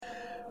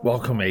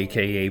Welcome,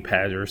 aka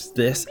Patters.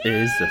 This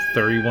is the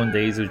 31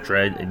 Days of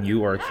Dread, and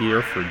you are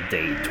here for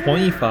day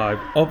 25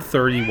 of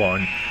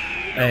 31.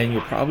 And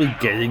you're probably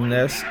getting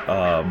this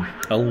a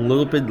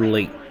little bit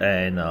late.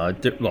 And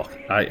look,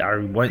 I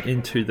went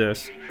into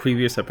this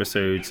previous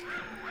episodes.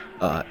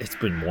 It's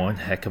been one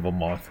heck of a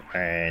month,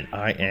 and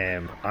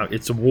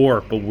it's a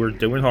war, but we're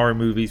doing horror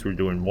movies. We're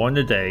doing one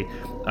a day.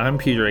 I'm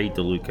Peter A.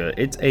 DeLuca.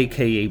 It's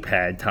aka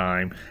Pad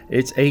time.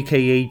 It's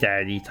aka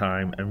Daddy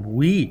time, and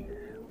we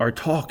are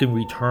talking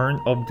Return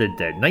of the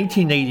Dead,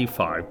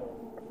 1985.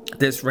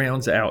 This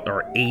rounds out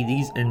our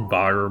 80s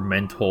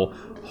environmental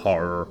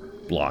horror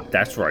block.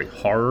 That's right,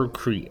 horror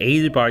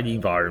created by the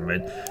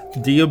environment.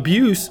 The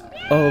abuse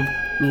of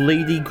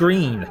Lady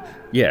Green.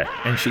 Yeah,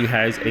 and she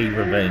has a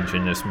revenge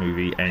in this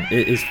movie, and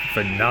it is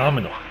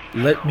phenomenal.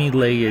 Let me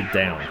lay it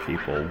down,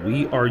 people.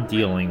 We are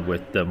dealing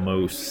with the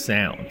most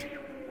sound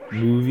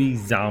movie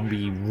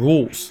zombie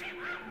rules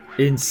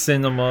in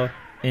cinema,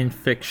 in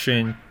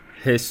fiction,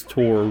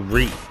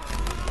 history.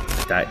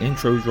 That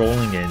intro's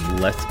rolling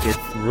in. Let's get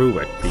through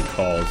it,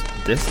 because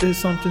this is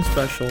something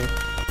special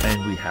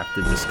and we have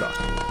to discuss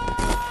it.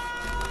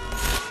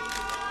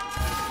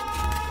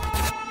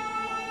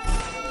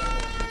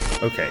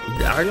 Okay,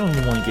 I don't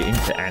even want to get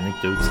into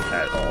anecdotes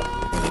at all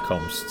when it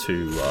comes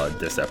to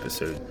this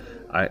episode.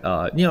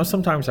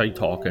 Sometimes I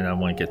talk and I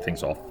want to get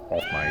things off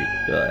my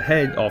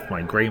head, off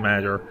my gray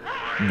matter.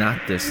 Not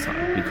this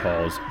time,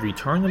 because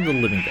Return of the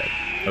Living Dead,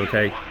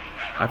 okay?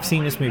 I've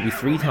seen this movie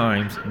 3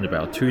 times in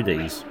about 2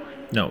 days.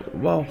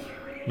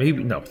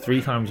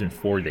 3 times in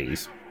 4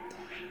 days.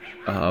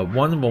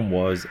 One of them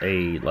was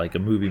a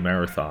movie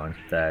marathon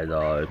that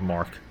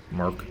Mark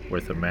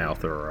with a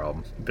mouth, or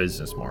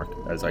business Mark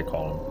as I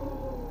call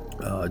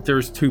him.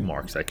 There's 2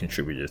 Marks that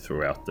contributed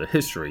throughout the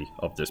history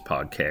of this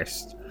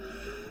podcast.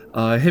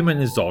 Him and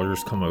his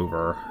daughters come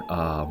over,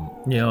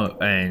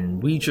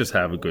 and we just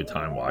have a good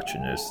time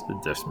watching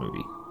this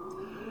movie.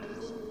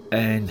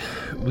 And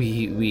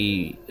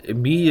we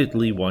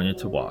immediately wanted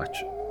to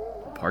watch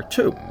part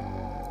 2.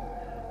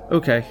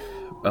 Okay,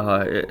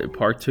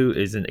 part 2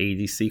 is an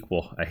 80s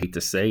sequel. I hate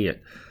to say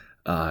it.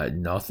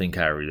 Nothing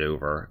carried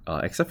over,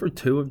 except for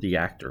 2 of the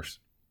actors.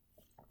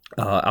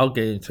 I'll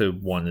get into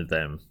one of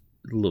them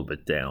a little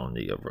bit down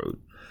the road.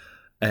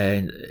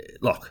 And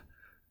look,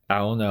 I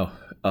don't know.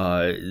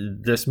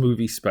 This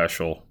movie's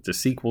special. The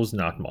sequel's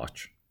not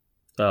much.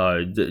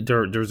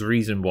 There's a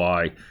reason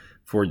why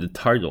for the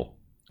title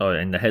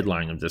and the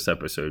headline of this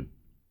episode,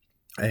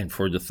 and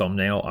for the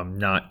thumbnail, I'm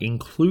not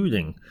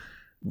including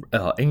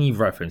any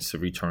reference to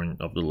Return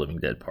of the Living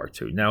Dead Part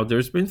 2. Now,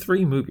 there's been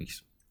 3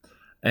 movies,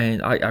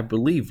 and I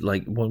believe,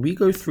 when we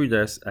go through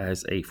this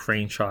as a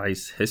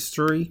franchise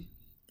history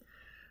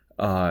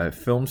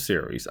film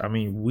series, I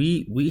mean,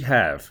 we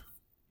have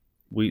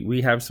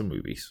some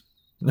movies.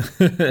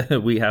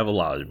 We have a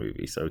lot of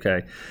movies,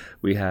 okay?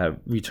 We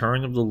have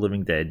Return of the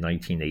Living Dead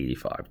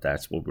 1985.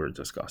 That's what we're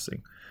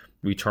discussing.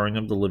 Return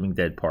of the Living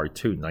Dead Part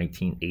 2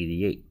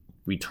 1988.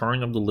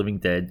 Return of the Living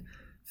Dead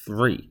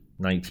 3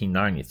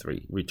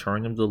 1993.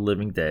 Return of the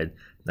Living Dead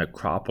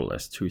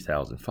Necropolis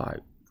 2005.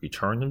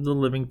 Return of the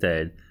Living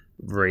Dead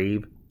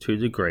Rave to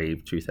the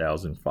Grave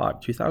 2005.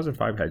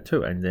 2005 had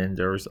 2, and then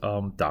there's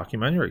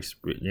documentaries,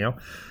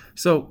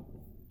 So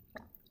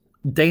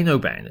Dan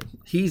O'Bannon,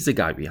 he's the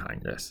guy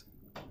behind this.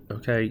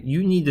 Okay,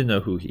 you need to know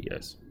who he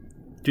is.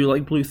 Do you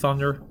like Blue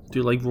Thunder? Do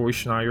you like Roy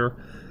Schneider?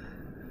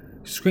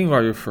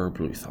 Screenwriter for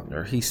Blue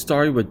Thunder. He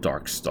started with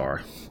Dark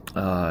Star.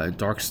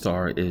 Dark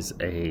Star is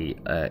a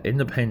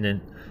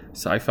independent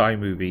sci-fi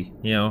movie,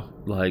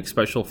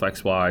 special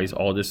effects wise,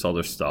 all this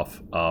other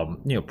stuff.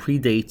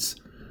 Predates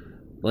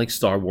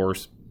Star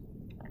Wars.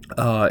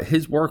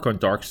 His work on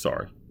Dark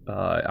Star,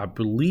 I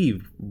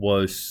believe,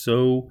 was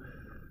so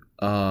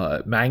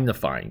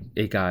magnifying.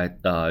 It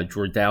got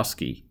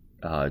Jodorowsky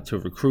to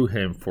recruit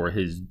him for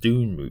his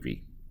Dune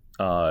movie.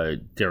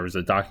 There was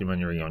a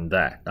documentary on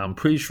that. I'm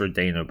pretty sure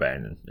Dan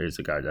O'Bannon is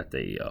the guy that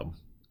they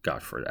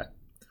got for that.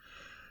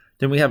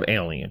 Then we have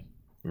Alien,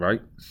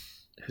 right?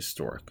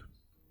 Historic.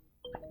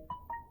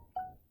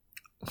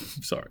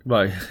 Sorry,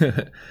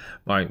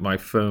 my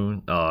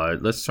phone.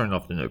 Let's turn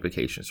off the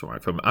notifications for my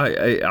phone.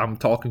 I'm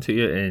talking to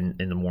you in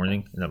the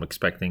morning, and I'm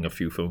expecting a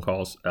few phone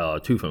calls.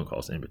 2 phone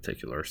calls in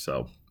particular.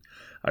 So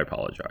I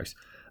apologize.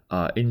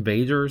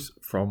 Invaders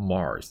from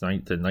Mars, the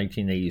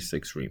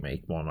 1986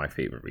 remake, one of my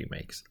favorite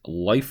remakes.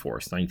 Life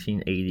Force,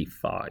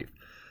 1985,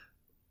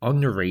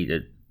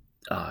 underrated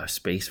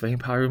space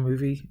vampire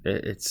movie.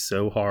 It's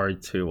so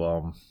hard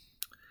to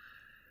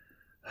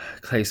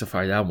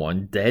classify that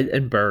one. Dead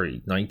and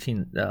Buried,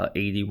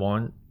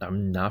 1981.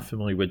 I'm not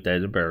familiar with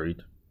Dead and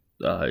Buried.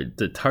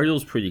 The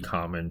title's pretty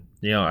common.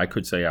 I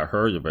could say I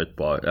heard of it,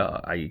 but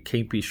I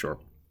can't be sure.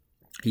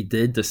 He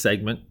did the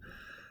segment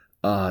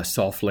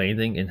Soft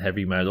Landing in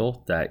Heavy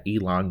Metal that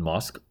Elon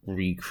Musk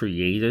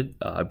recreated,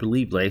 I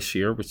believe last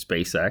year with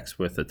SpaceX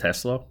with the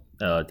Tesla.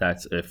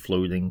 That's a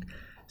floating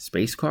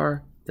space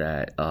car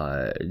that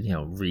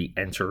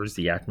re-enters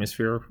the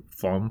atmosphere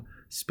from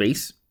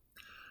space.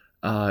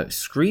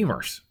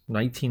 Screamers,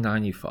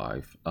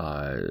 1995.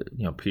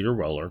 Peter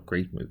Weller,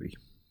 great movie.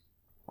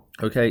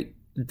 Okay,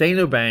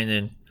 Dana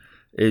Bannon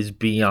is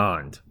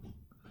beyond.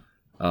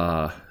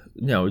 I'm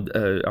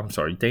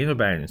sorry, Dana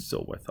Bannon is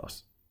still with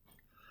us.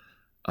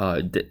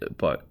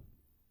 But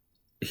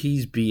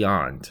he's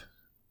beyond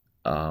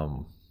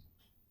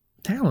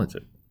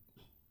talented.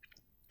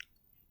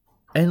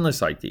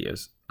 Endless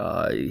ideas.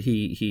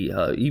 He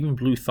even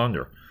Blue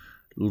Thunder,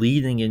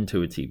 leading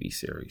into a TV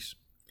series.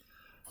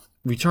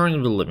 Return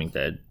of the Living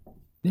Dead.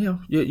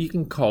 You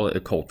can call it a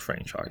cult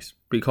franchise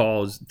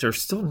because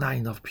there's still not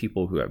enough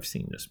people who have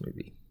seen this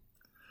movie.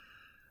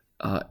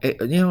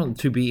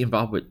 To be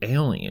involved with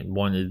Alien,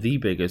 one of the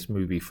biggest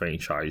movie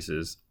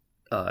franchises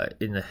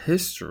in the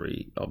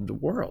history of the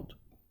world.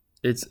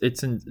 It's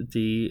in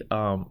the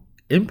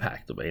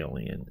impact of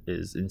Alien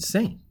is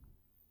insane.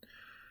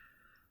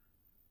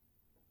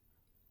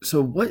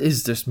 So what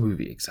is this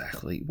movie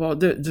exactly? Well,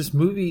 this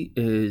movie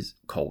is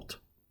cult.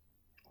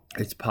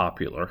 It's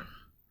popular.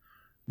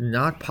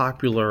 Not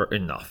popular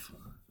enough.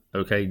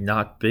 Okay,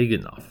 not big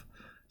enough.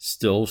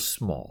 Still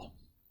small.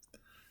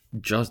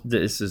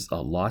 This is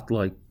a lot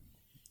like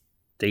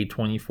Day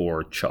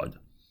 24 Chud.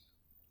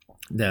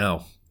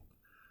 Now,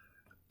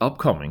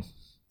 upcoming,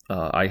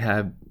 I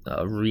have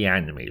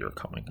Reanimator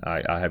coming.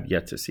 I have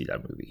yet to see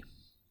that movie.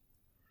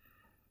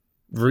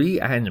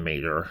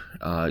 Reanimator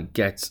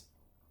gets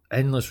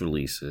endless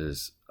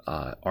releases,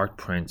 art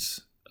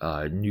prints,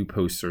 new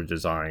poster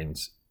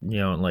designs,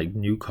 like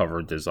new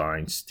cover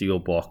designs, steel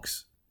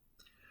books,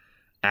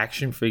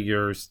 action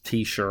figures,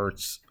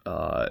 t-shirts,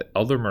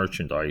 other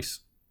merchandise.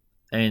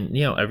 And,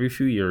 every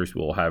few years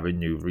we'll have a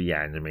new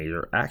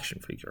Reanimator action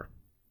figure.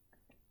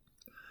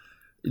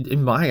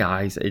 In my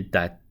eyes,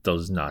 that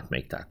does not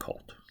make that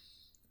cult.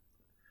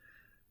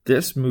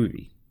 This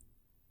movie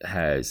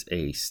has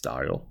a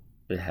style.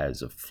 It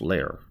has a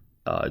flair.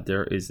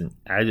 There is an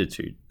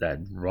attitude that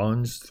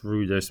runs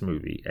through this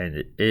movie, and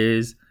it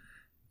is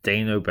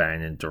Dana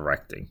Bannon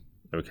directing.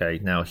 Okay,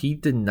 now he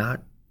did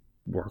not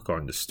work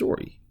on the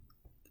story.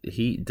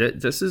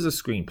 This is a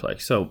screenplay.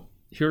 So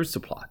here's the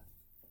plot.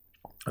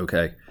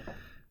 Okay,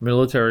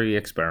 military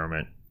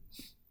experiment.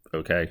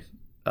 Okay,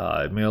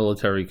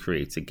 military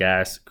creates a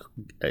gas.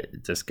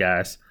 This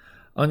gas,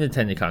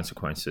 unintended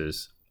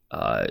consequences,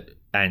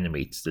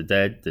 animates the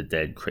dead. The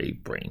dead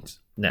crave brains.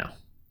 Now,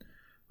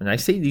 when I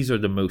say these are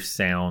the most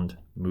sound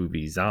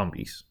movie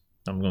zombies,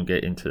 I'm going to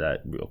get into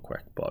that real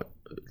quick. But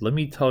let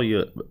me tell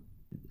you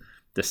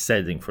the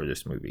setting for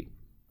this movie.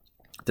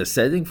 The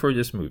setting for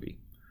this movie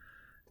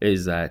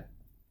is that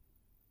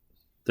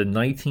the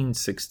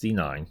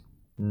 1969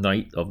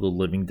 Night of the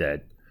Living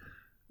Dead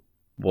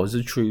was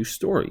a true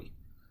story.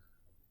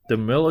 The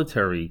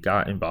military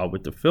got involved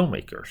with the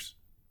filmmakers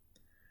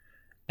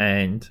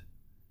and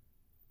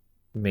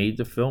made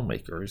the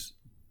filmmakers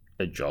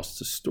adjust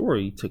the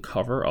story to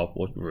cover up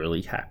what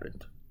really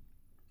happened.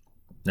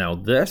 Now,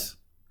 this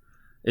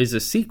is a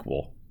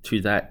sequel to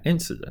that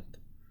incident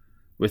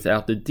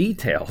without the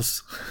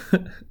details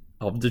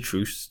of the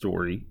true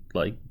story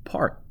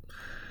part.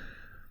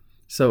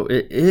 So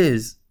it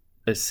is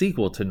a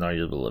sequel to Night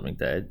of the Living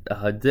Dead.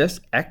 This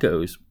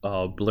echoes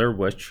Blair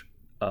Witch,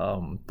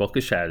 Book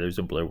of Shadows,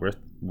 and Blair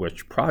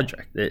Witch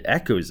Project. It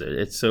echoes it.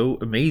 It's so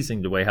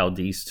amazing the way how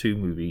these two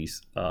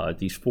movies,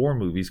 these four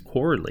movies,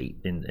 correlate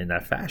in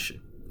that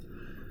fashion.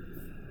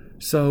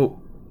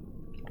 So,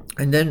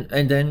 and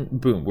then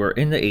boom, we're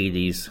in the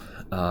 80s.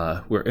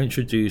 We're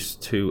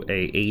introduced to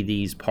a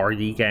 80s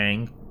party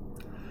gang.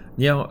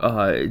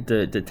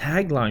 The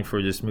tagline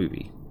for this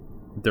movie,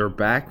 "They're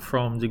back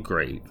from the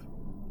grave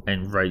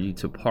and ready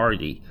to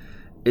party,"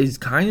 is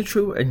kind of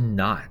true and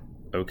not.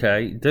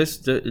 Okay,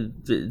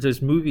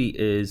 this movie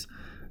is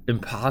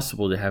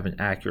impossible to have an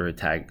accurate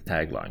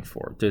tagline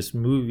for. This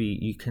movie,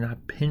 you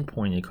cannot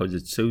pinpoint it because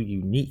it's so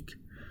unique.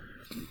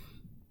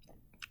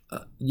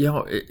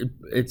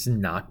 It's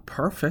not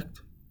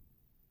perfect,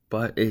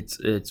 but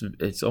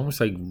it's almost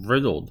like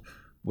riddled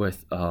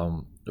with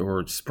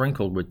or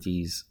sprinkled with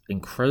these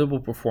incredible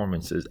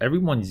performances.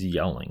 Everyone's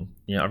yelling.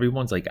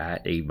 Everyone's like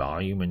at a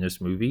volume in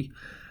this movie.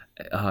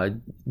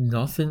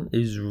 Nothing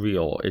is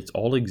real. It's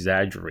all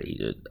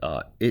exaggerated.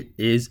 It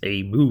is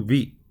a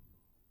movie.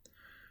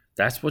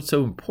 That's what's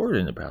so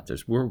important about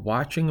this. We're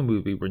watching a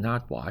movie. We're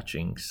not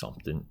watching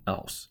something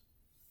else.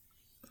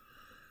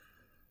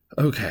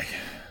 Okay,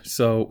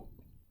 so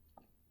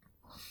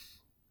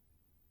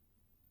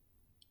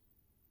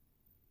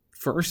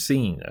first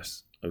seeing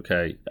this,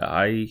 okay,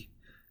 I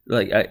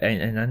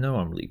know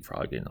I'm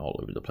leapfrogging all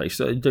over the place.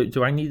 So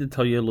do I need to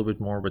tell you a little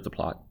bit more about the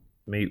plot?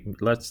 Maybe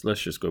let's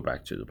just go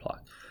back to the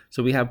plot.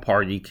 So we have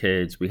party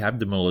kids, we have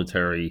the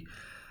military,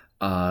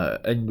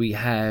 and we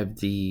have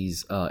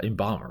these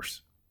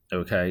embalmers,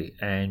 okay,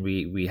 and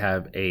we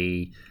have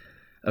a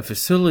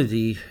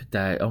facility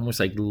that almost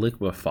like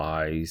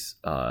liquefies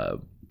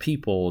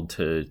people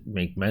to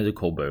make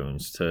medical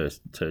bones to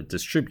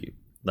distribute,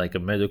 like a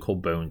medical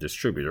bone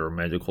distributor, a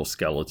medical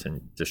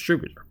skeleton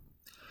distributor.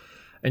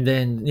 And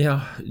then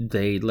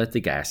they let the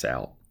gas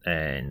out,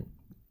 and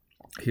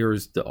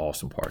here's the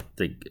awesome part.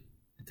 They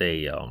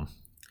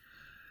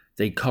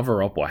they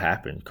cover up what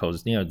happened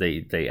because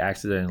they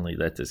accidentally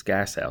let this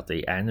gas out.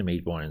 They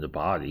animate one of the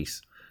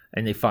bodies,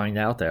 and they find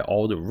out that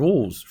all the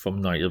rules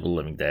from Night of the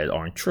Living Dead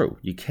aren't true.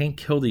 You can't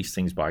kill these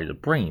things by the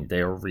brain.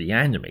 They are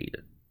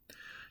reanimated.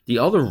 The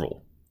other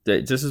rule,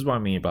 this is what I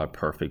mean by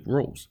perfect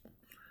rules.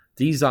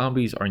 These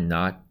zombies are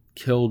not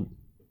killed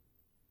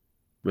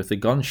with a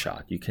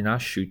gunshot. You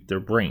cannot shoot their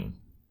brain.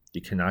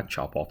 You cannot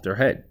chop off their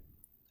head.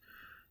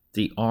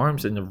 The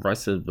arms and the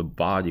rest of the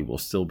body will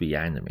still be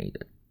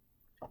animated.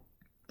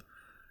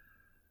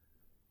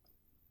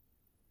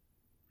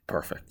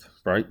 Perfect,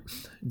 right?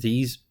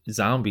 These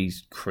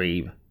zombies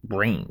crave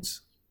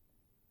brains.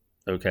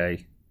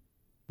 Okay?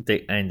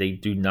 They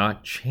do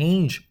not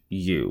change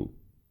you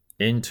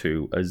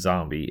into a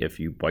zombie if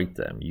you bite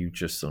them. You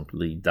just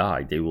simply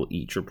die. They will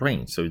eat your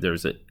brain. So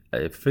there's an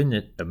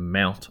infinite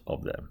amount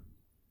of them.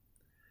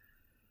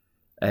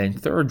 And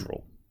third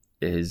rule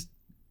is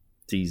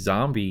the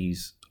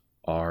zombies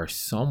are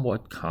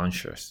somewhat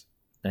conscious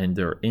and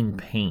they're in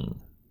pain.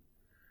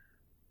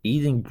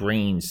 Eating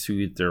brains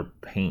soothes their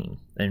pain.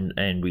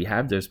 And we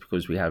have this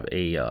because we have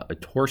a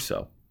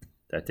torso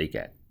that they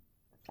get.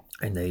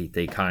 And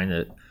they kind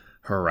of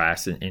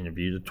harass and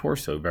interview the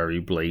torso, very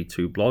Blade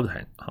 2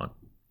 blood hunt.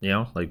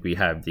 Like we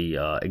have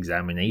the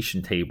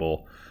examination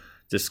table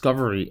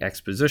discovery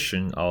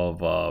exposition of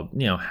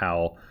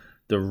how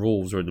the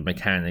rules or the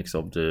mechanics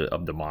of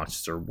the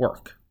monster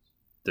work.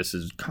 This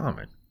is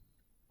common.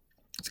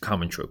 It's a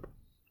common trope.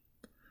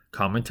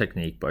 Common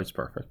technique, but it's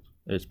perfect.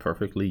 It's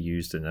perfectly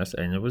used in this,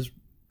 and it was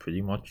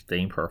pretty much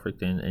staying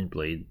perfect in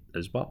Blade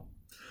as well.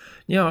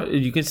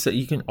 You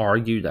can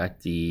argue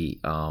that the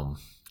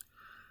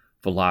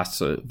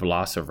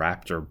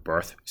Velociraptor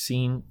birth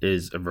scene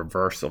is a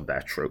reverse of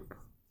that trope.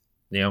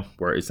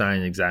 Where it's not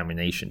an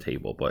examination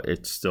table, but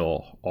it's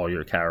still all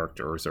your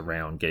characters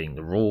around getting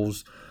the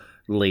rules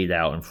laid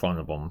out in front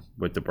of them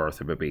with the birth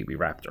of a baby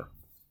raptor.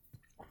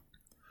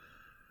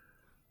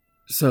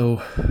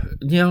 So,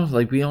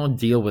 we don't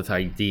deal with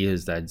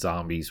ideas that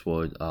zombies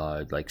would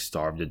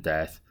starve to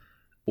death,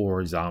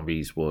 or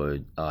zombies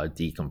would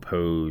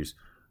decompose,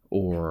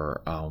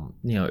 or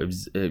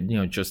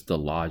just the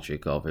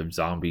logic of if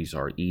zombies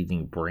are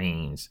eating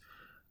brains,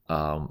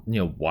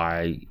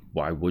 why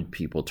would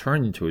people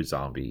turn into a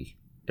zombie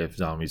if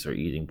zombies are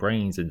eating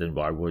brains, and then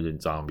why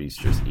wouldn't zombies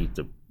just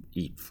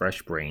eat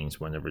fresh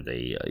brains whenever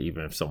they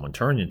even if someone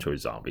turned into a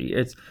zombie?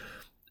 It's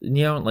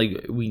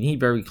we need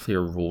very clear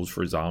rules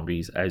for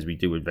zombies, as we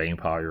do with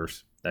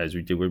vampires, as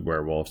we do with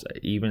werewolves,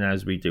 even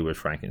as we do with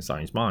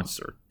Frankenstein's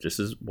monster. This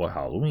is what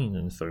Halloween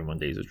and 31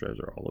 Days of Dread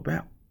are all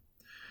about.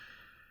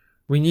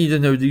 We need to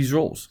know these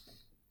rules.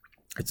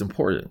 It's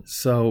important.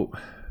 So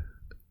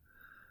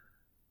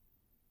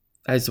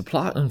as the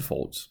plot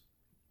unfolds,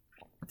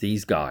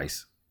 these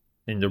guys,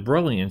 in their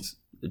brilliance,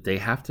 they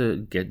have to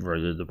get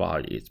rid of the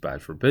body. It's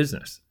bad for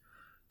business.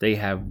 They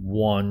have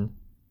one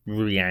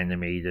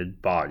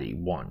reanimated body,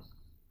 one.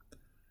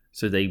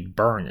 So they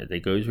burn it. They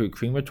go to a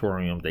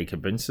crematorium. They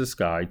convince this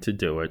guy to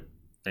do it,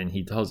 and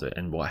he does it.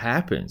 And what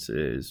happens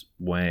is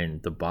when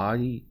the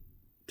body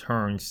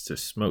turns to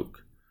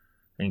smoke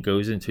and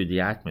goes into the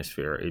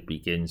atmosphere, it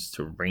begins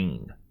to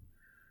rain.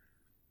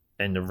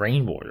 And the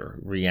rainwater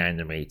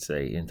reanimates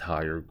an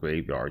entire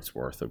graveyard's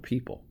worth of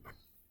people.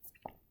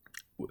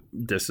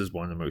 This is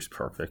one of the most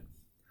perfect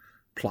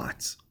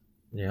plots.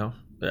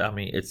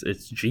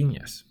 It's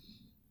genius.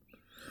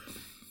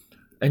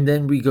 And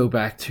then we go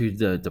back to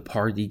the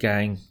party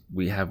gang.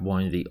 We have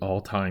one of the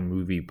all-time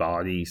movie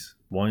bodies.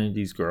 One of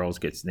these girls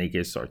gets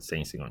naked, starts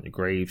dancing on the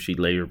grave. She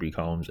later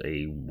becomes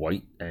a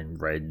white and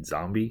red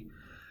zombie.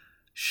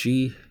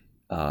 She,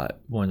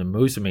 one of the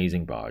most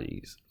amazing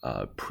bodies,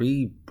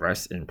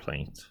 pre-breast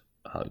implant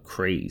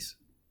craze.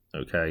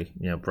 Okay,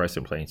 breast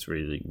implants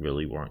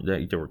really weren't.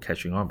 They were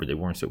catching on, but they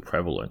weren't so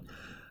prevalent.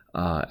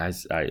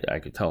 As I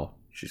could tell,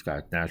 she's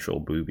got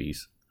natural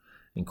boobies,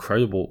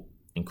 incredible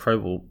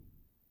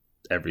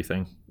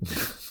everything.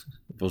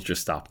 We'll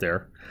just stop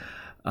there.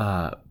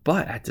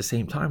 But at the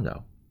same time,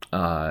 though,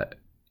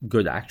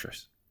 good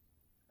actress,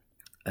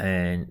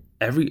 and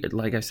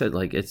like I said,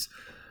 it's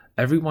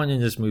everyone in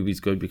this movie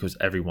is good because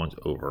everyone's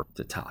over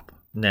the top.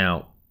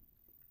 Now,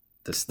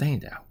 the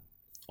standout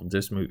of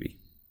this movie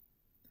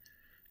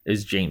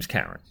is James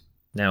Karen.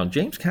 Now,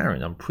 James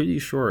Karen, I'm pretty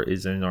sure,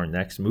 is in our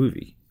next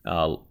movie,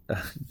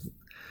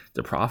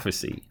 The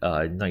Prophecy,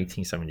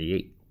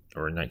 1978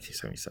 or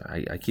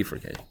 1977. I keep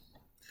forgetting.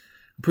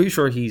 I'm pretty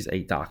sure he's a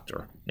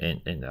doctor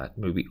in that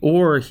movie,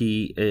 or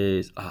he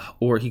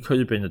could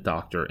have been a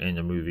doctor in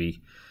a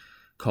movie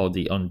called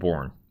The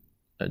Unborn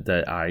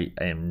that I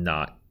am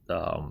not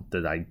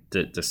that I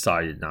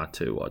decided not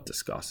to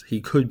discuss.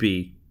 He could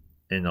be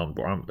in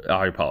Unborn.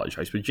 I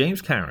apologize, but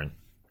James Karen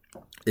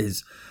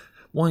is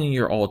one of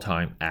your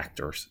all-time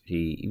actors.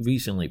 He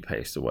recently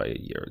passed away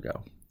a year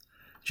ago.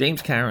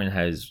 James Karen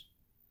has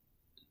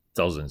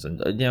dozens, and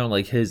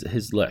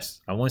his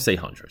list. I want to say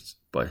hundreds,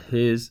 but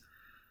his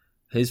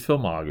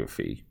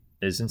filmography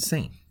is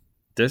insane.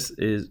 This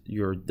is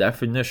your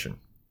definition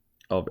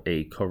of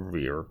a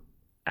career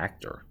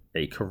actor,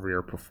 a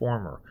career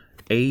performer,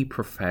 a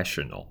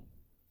professional.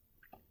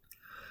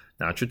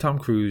 Not your Tom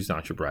Cruise,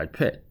 not your Brad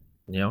Pitt,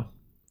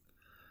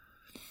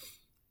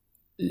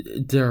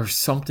 There's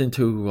something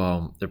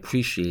to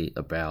appreciate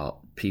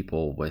about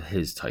people with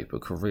his type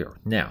of career.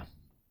 Now,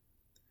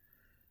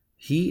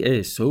 he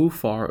is so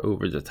far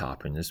over the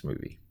top in this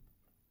movie.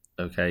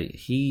 Okay,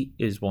 he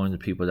is one of the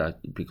people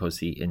that, because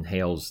he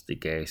inhales the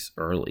gas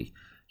early,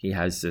 he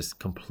has this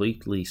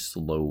completely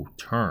slow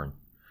turn.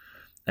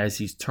 As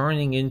he's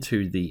turning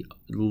into the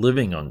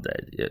living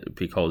undead,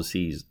 because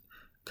he's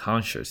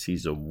conscious,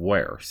 he's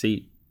aware.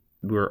 See,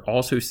 we're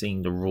also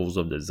seeing the rules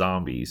of the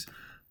zombies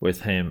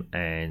with him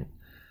and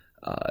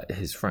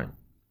his friend,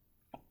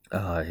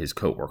 his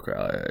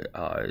co-worker,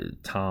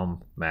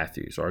 Tom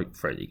Matthews, right,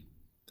 Freddy,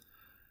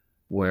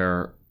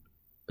 where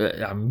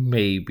I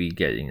may be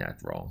getting that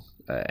wrong.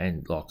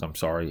 And look, I'm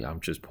sorry, I'm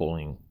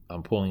pulling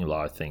a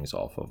lot of things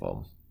off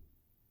of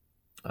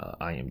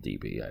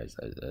IMDb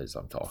as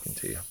I'm talking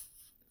to you.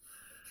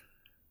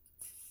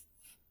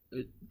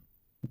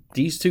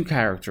 These two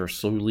characters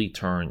slowly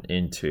turn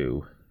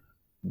into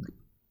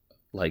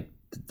like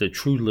the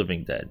true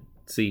living dead.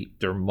 See,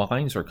 their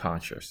minds are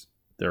conscious.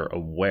 They're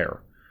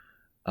aware.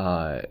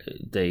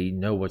 They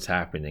know what's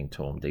happening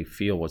to them. They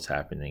feel what's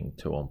happening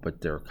to them,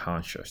 but they're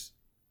conscious.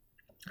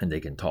 And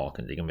they can talk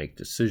and they can make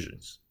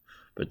decisions.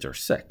 But they're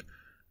sick.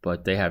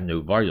 But they have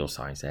no vital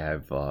signs. They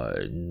have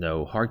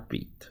no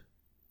heartbeat.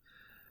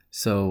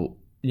 So,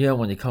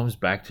 when it comes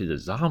back to the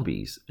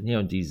zombies,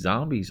 these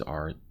zombies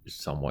are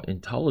somewhat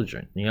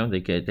intelligent. They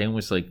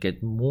almost like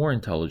get more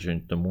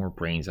intelligent the more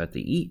brains that they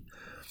eat.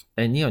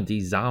 And,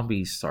 these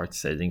zombies start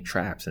setting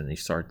traps and they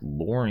start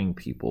luring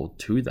people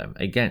to them.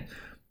 Again,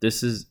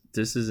 this is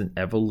an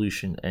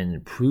evolution and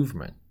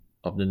improvement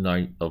of the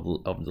Night of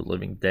the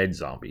Living Dead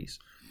zombies.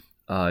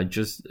 And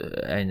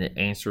it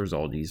answers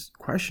all these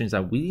questions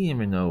that we didn't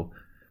even know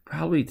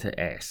probably to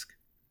ask.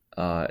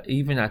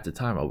 Even at the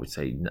time, I would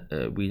say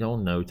we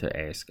don't know to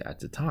ask at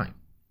the time.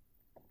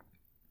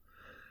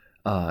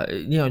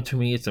 To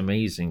me, it's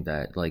amazing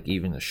that like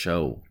even a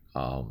show,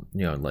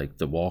 like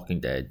The Walking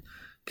Dead,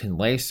 can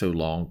last so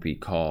long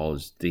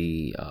because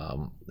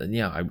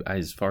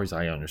as far as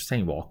I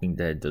understand, Walking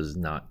Dead does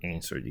not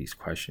answer these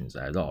questions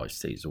at all. It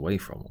stays away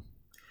from them.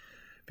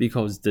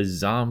 Because the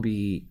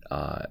zombie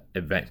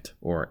event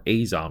or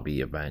a zombie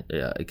event,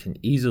 it can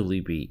easily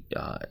be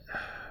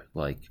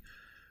like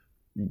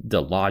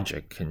the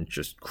logic can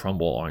just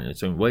crumble on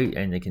its own weight,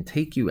 and it can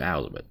take you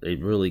out of it.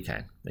 It really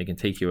can. It can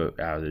take you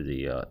out of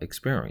the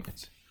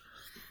experience.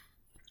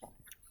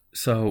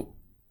 So,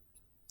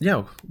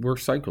 we're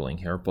cycling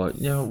here, but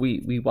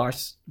we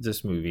watched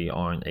this movie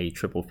on a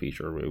triple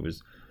feature. It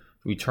was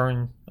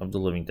Return of the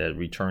Living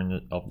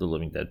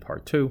Dead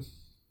Part 2,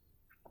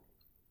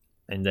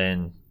 and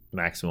then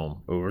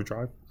Maximum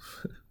Overdrive,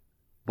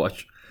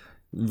 which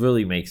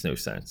really makes no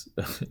sense.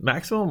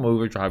 Maximum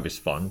Overdrive is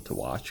fun to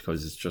watch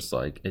because it's just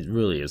like, it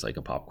really is like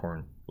a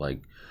popcorn,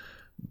 like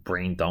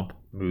brain dump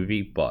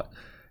movie, but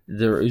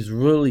there's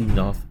very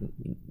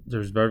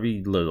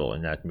little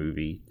in that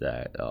movie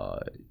that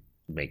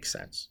makes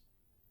sense.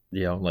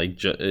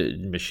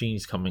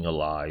 Machines coming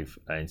alive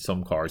and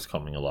some cars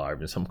coming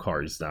alive and some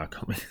cars not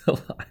coming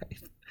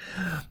alive.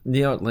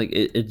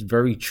 It's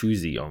very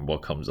choosy on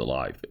what comes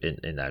alive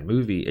in that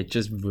movie. It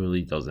just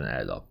really doesn't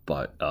add up.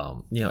 But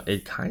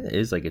it kind of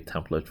is like a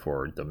template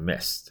for The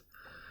Mist.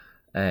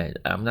 And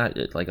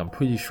I'm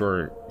pretty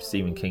sure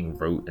Stephen King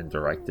wrote and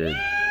directed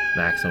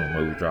Maximum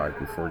Overdrive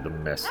before The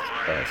Mist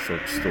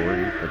short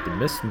story. But The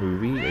Mist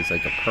movie is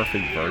like a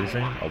perfect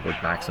version of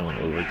what Maximum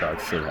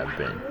Overdrive should have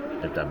been,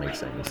 if that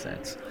makes any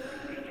sense.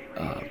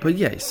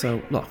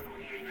 So look,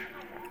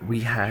 we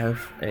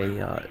have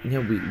a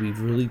we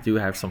really do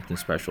have something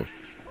special.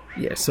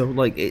 So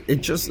like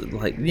it just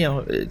like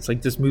it's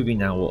like this movie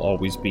now will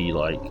always be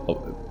like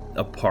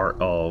a part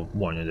of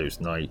one of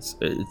those nights.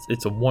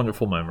 It's a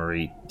wonderful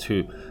memory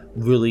to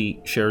really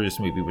share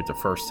this movie with the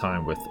first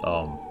time with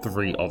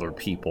 3 other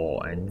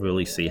people and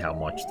really see how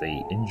much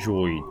they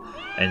enjoyed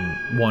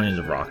and wanted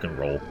to rock and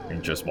roll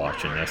and just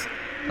watching this.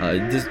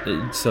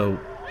 So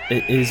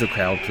it is a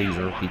crowd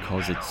pleaser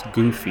because it's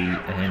goofy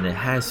and it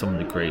has some of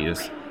the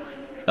greatest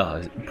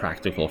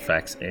practical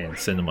effects in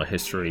cinema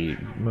history,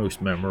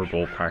 most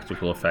memorable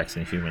practical effects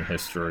in human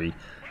history.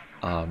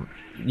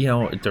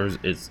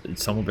 It's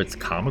some of it's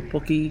comic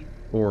booky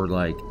or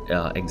like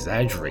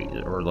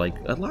exaggerated, or like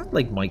a lot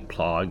like Mike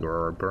Plag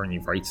or Bernie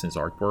Wrightson's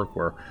artwork,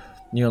 where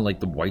like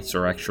the whites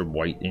are extra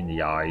white in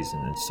the eyes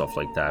and stuff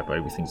like that, but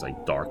everything's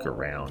like dark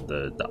around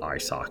the eye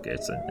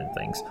sockets and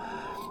things.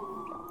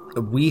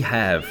 We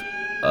have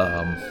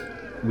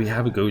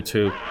a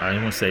go-to. I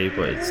don't want to say it,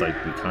 but it's like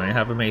we kind of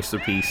have a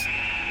masterpiece,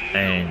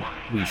 and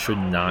we should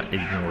not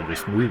ignore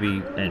this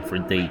movie. And for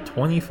day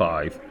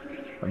 25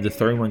 of the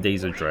 31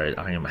 Days of Dread,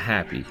 I am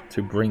happy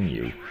to bring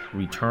you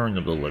Return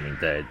of the Living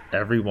Dead.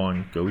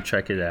 Everyone, go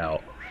check it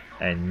out.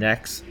 And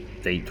next,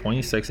 day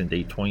 26 and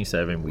day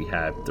 27, we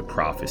have The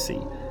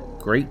Prophecy.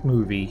 Great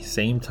movie,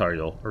 same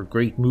title, or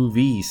great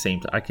movies,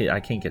 same. I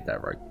can't get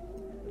that right.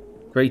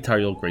 Great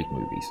title, great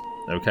movies.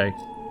 Okay?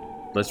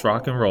 Let's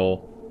rock and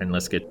roll, and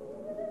let's get